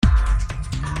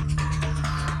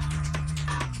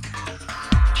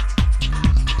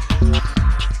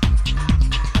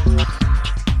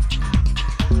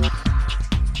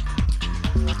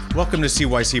Welcome to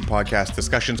CYC Podcast,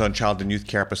 Discussions on Child and Youth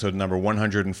Care, episode number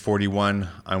 141.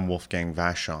 I'm Wolfgang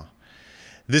Vachon.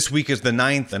 This week is the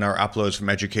 9th in our uploads from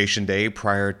Education Day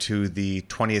prior to the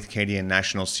 20th Canadian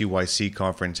National CYC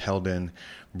Conference held in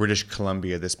British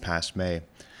Columbia this past May.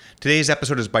 Today's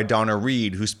episode is by Donna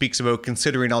Reed, who speaks about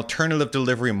considering alternative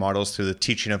delivery models to the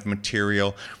teaching of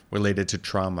material related to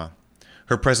trauma.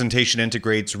 Her presentation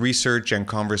integrates research and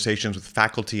conversations with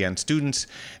faculty and students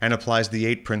and applies the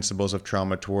 8 principles of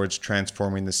trauma towards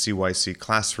transforming the CYC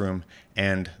classroom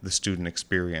and the student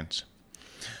experience.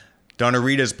 Donna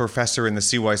Reed is a professor in the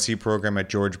CYC program at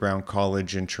George Brown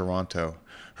College in Toronto.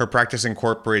 Her practice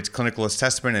incorporates clinical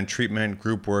assessment and treatment,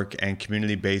 group work, and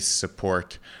community-based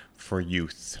support for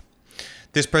youth.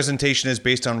 This presentation is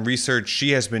based on research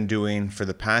she has been doing for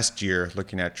the past year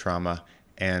looking at trauma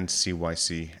and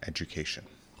CYC education.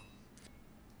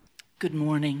 Good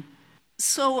morning.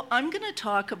 So I'm going to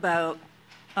talk about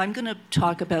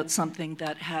something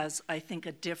that has, I think,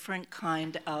 a different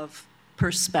kind of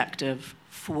perspective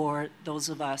for those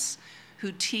of us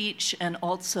who teach and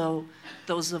also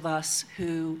those of us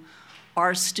who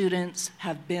are students,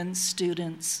 have been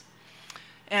students.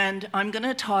 And I'm going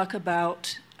to talk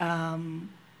about a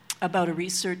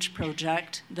research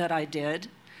project that I did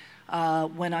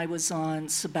when I was on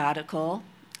sabbatical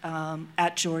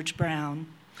at George Brown.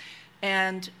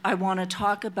 And I want to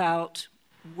talk about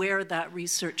where that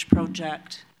research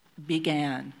project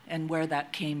began and where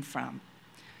that came from.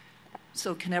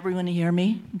 So can everyone hear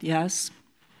me? Yes?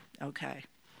 Okay.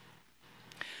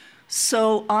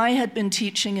 So I had been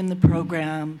teaching in the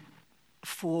program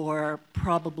for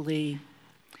probably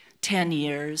 10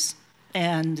 years,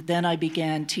 and then I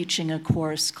began teaching a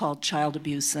course called Child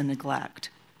Abuse and Neglect.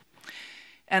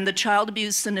 And the Child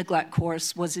Abuse and Neglect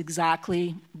course was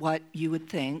exactly what you would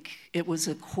think. It was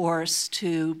a course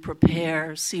to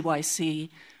prepare CYC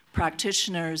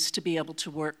practitioners to be able to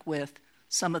work with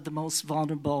some of the most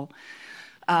vulnerable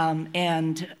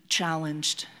and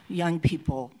challenged young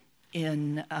people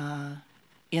in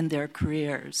their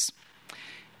careers.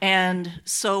 And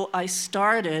so I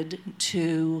started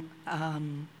to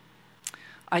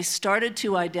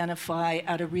identify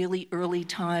at a really early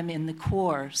time in the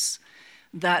course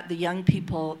that the young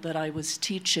people that I was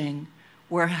teaching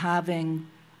were having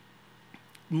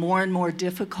more and more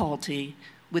difficulty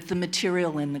with the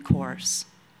material in the course.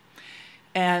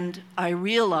 And I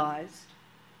realized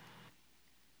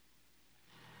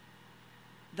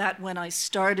that when I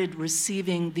started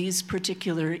receiving these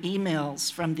particular emails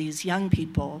from these young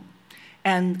people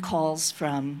and calls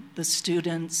from the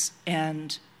students,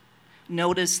 and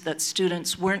noticed that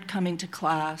students weren't coming to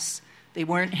class, they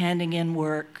weren't handing in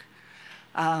work,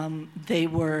 they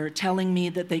were telling me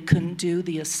that they couldn't do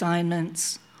the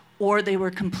assignments, or they were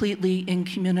completely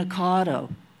incommunicado,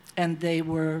 and they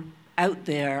were out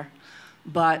there,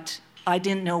 but I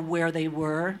didn't know where they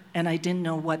were, and I didn't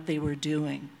know what they were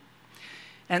doing.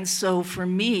 And so for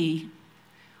me,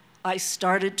 I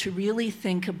started to really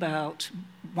think about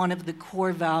one of the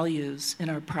core values in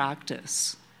our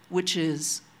practice, which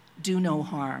is do no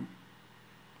harm.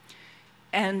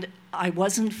 And I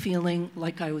wasn't feeling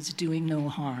like I was doing no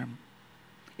harm.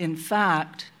 In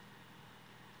fact,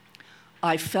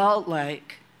 I felt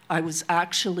like I was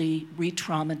actually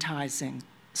re-traumatizing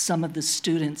some of the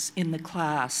students in the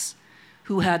class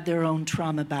who had their own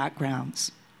trauma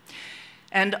backgrounds.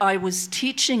 And I was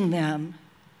teaching them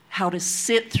how to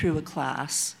sit through a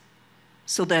class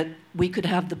so that we could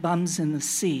have the bums in the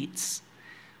seats,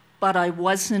 but I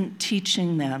wasn't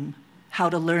teaching them how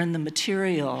to learn the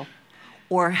material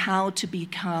or how to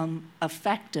become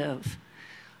effective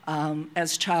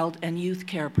as child and youth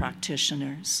care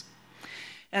practitioners.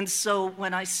 And so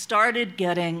when I started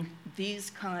getting these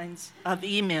kinds of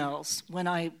emails,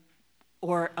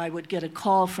 I would get a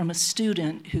call from a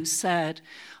student who said,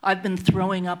 I've been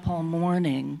throwing up all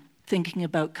morning thinking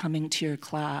about coming to your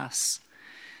class,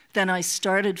 then I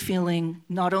started feeling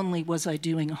not only was I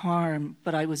doing harm,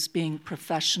 but I was being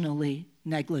professionally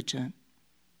negligent.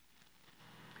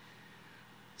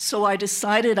 So I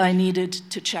decided I needed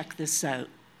to check this out,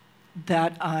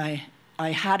 that I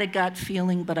had a gut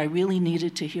feeling, but I really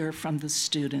needed to hear from the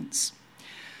students.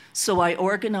 So I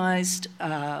organized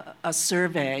a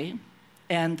survey,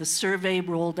 and the survey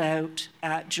rolled out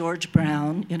at George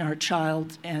Brown in our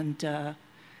child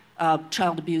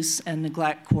abuse and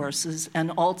neglect courses,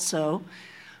 and also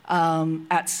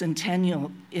at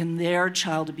Centennial in their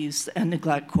child abuse and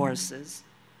neglect courses.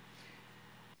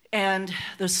 And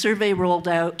the survey rolled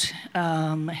out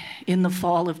in the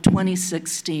fall of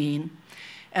 2016,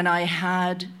 and I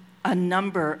had a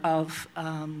number of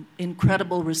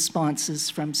incredible responses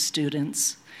from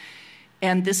students.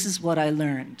 And this is what I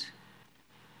learned.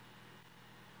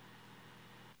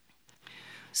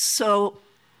 So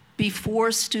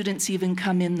before students even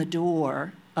come in the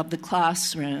door of the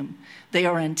classroom, they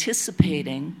are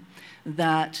anticipating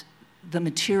that the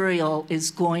material is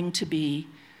going to be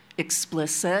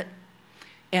explicit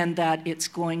and that it's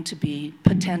going to be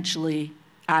potentially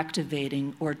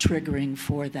activating or triggering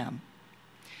for them.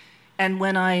 And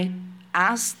when I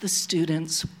asked the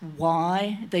students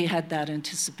why they had that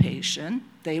anticipation,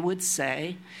 they would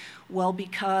say, well,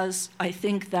 because I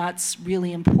think that's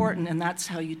really important and that's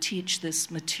how you teach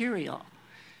this material.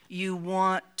 You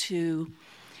want to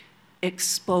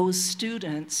expose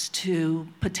students to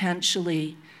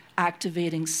potentially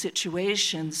activating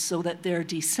situations so that they're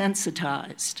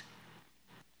desensitized.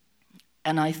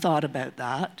 And I thought about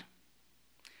that,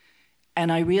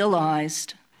 and I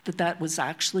realized that that was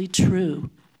actually true.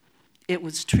 It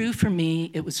was true for me,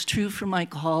 it was true for my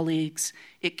colleagues,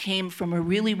 it came from a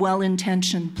really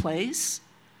well-intentioned place,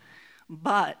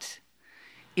 but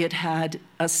it had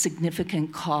a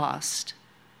significant cost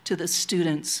to the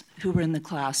students who were in the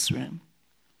classroom.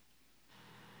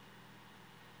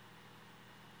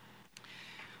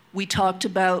 We talked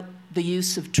about the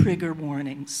use of trigger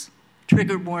warnings.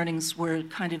 Trigger warnings were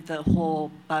kind of the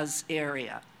whole buzz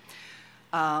area.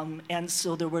 And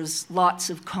so there was lots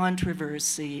of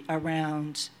controversy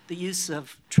around the use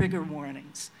of trigger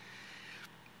warnings.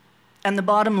 And the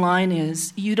bottom line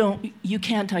is you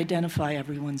can't identify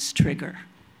everyone's trigger.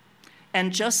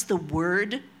 And just the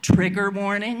word trigger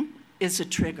warning is a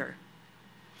trigger.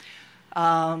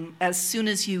 As soon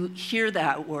as you hear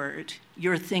that word,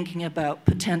 you're thinking about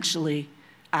potentially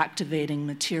activating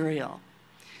material.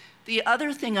 The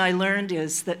other thing I learned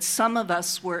is that some of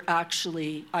us were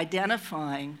actually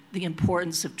identifying the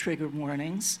importance of trigger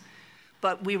warnings,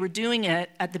 but we were doing it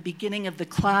at the beginning of the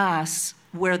class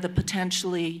where the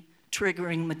potentially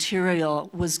triggering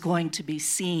material was going to be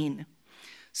seen.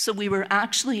 So we were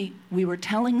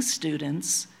telling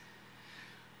students,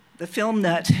 the film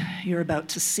that you're about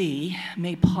to see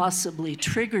may possibly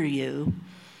trigger you,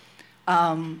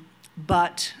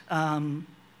 but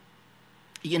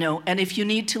and if you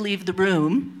need to leave the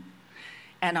room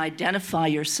and identify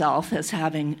yourself as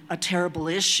having a terrible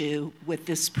issue with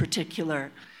this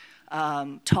particular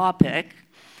topic,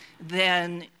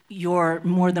 then you're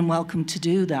more than welcome to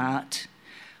do that.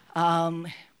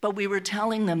 But we were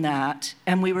telling them that,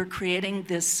 and we were creating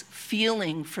this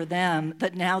feeling for them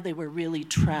that now they were really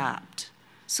trapped.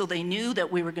 So they knew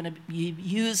that we were going to be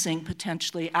using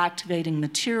potentially activating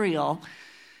material,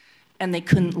 and they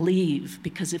couldn't leave,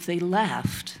 because if they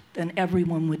left, then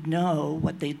everyone would know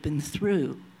what they'd been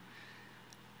through.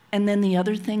 And then the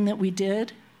other thing that we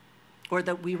did, or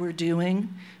that we were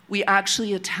doing, we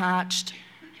actually attached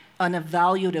an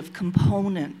evaluative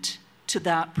component to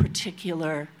that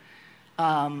particular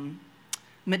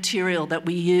material that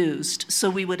we used. So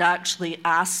we would actually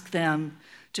ask them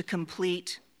to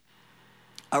complete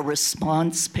a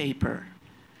response paper.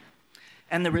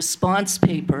 And the response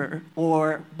paper,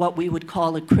 or what we would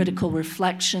call a critical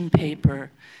reflection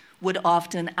paper, would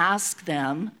often ask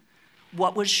them,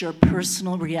 what was your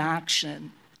personal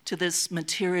reaction to this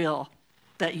material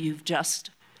that you've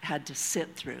just had to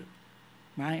sit through,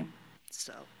 right?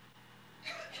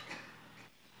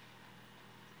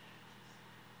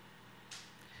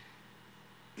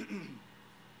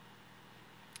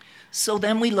 So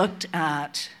then we looked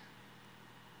at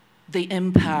the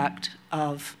impact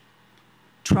of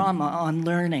trauma on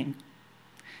learning.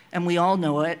 And we all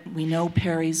know it. We know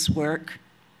Perry's work.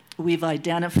 We've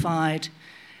identified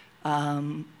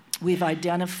how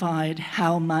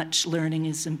much learning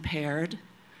is impaired.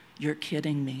 You're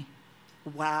kidding me.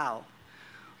 Wow.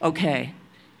 Okay,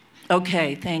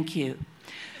 thank you.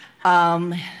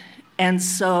 And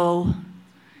so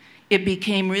it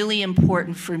became really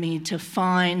important for me to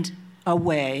find a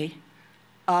way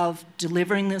of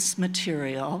delivering this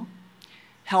material,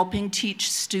 helping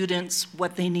teach students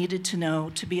what they needed to know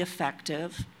to be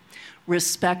effective,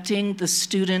 respecting the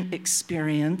student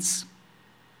experience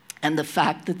and the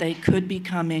fact that they could be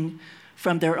coming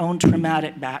from their own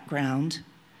traumatic background,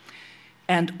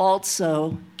 and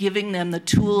also giving them the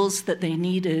tools that they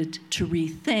needed to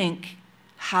rethink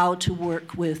how to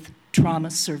work with trauma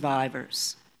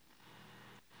survivors.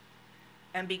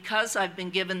 And because I've been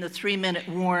given the 3-minute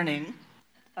warning,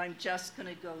 I'm just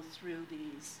going to go through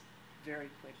these very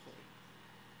quickly.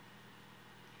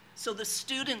 So the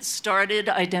students started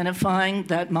identifying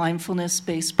that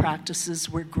mindfulness-based practices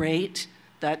were great,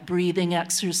 that breathing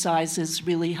exercises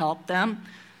really helped them.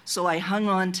 So I hung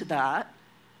on to that.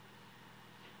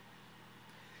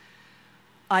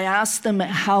 I asked them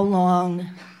how long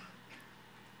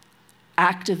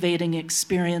activating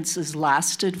experiences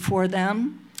lasted for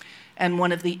them. And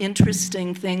one of the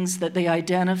interesting things that they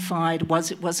identified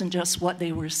was it wasn't just what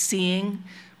they were seeing,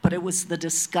 but it was the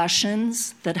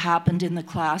discussions that happened in the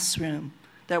classroom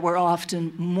that were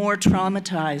often more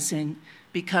traumatizing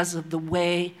because of the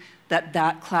way that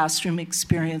that classroom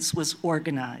experience was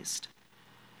organized.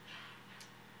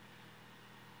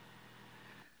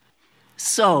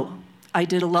 So, I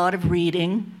did a lot of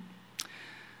reading.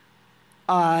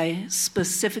 I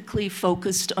specifically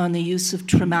focused on the use of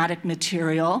traumatic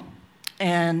material,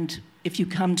 and if you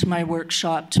come to my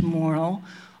workshop tomorrow,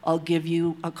 I'll give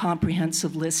you a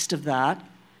comprehensive list of that.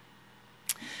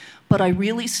 But I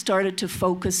really started to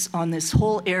focus on this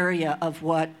whole area of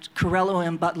what Corello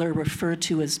and Butler refer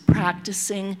to as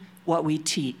practicing what we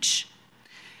teach.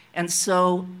 And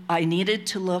so I needed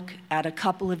to look at a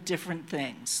couple of different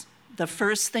things. The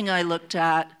first thing I looked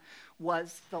at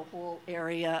was the whole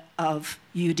area of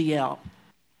UDL.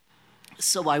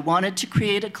 So I wanted to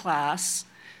create a class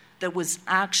that was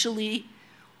actually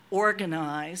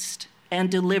organized and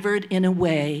delivered in a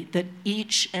way that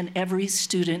each and every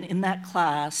student in that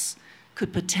class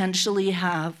could potentially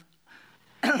have,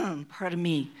 a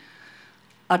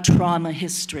trauma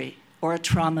history or a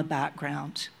trauma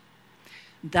background.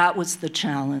 That was the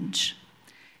challenge.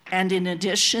 And in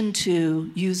addition to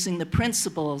using the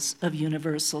principles of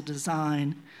universal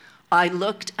design, I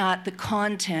looked at the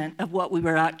content of what we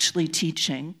were actually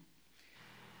teaching.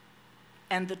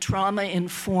 And the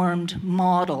trauma-informed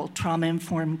model,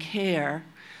 trauma-informed care,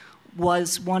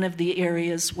 was one of the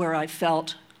areas where I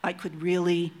felt I could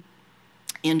really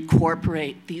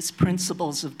incorporate these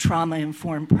principles of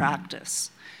trauma-informed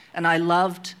practice. And I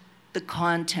loved the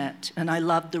content, and I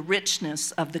loved the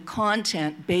richness of the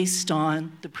content based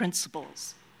on the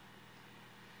principles.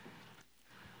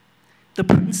 The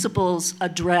principles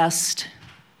addressed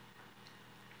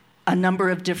a number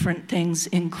of different things,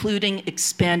 including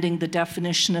expanding the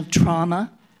definition of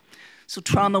trauma. So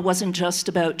trauma wasn't just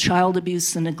about child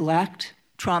abuse and neglect.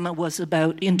 Trauma was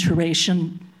about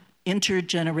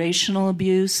intergenerational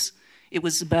abuse. It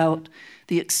was about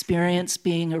the experience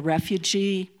being a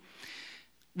refugee.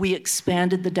 We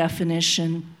expanded the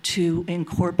definition to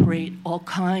incorporate all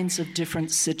kinds of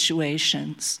different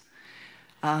situations.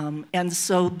 And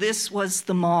so this was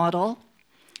the model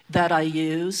that I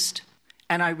used,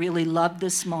 and I really loved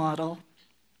this model.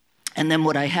 And then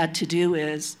what I had to do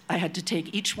is I had to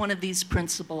take each one of these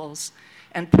principles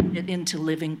and put it into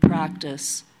living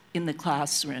practice in the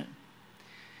classroom.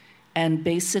 And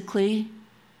basically,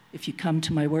 if you come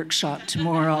to my workshop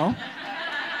tomorrow,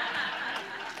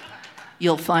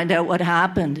 you'll find out what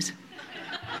happened.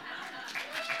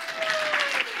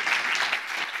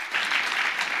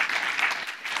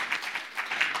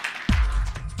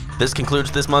 This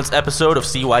concludes this month's episode of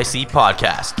CYC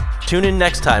Podcast. Tune in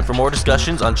next time for more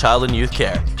discussions on child and youth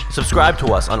care. Subscribe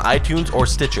to us on iTunes or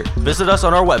Stitcher. Visit us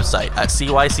on our website at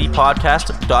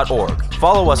cycpodcast.org.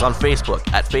 Follow us on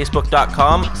Facebook at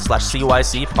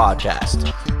facebook.com/CYC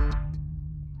Podcast.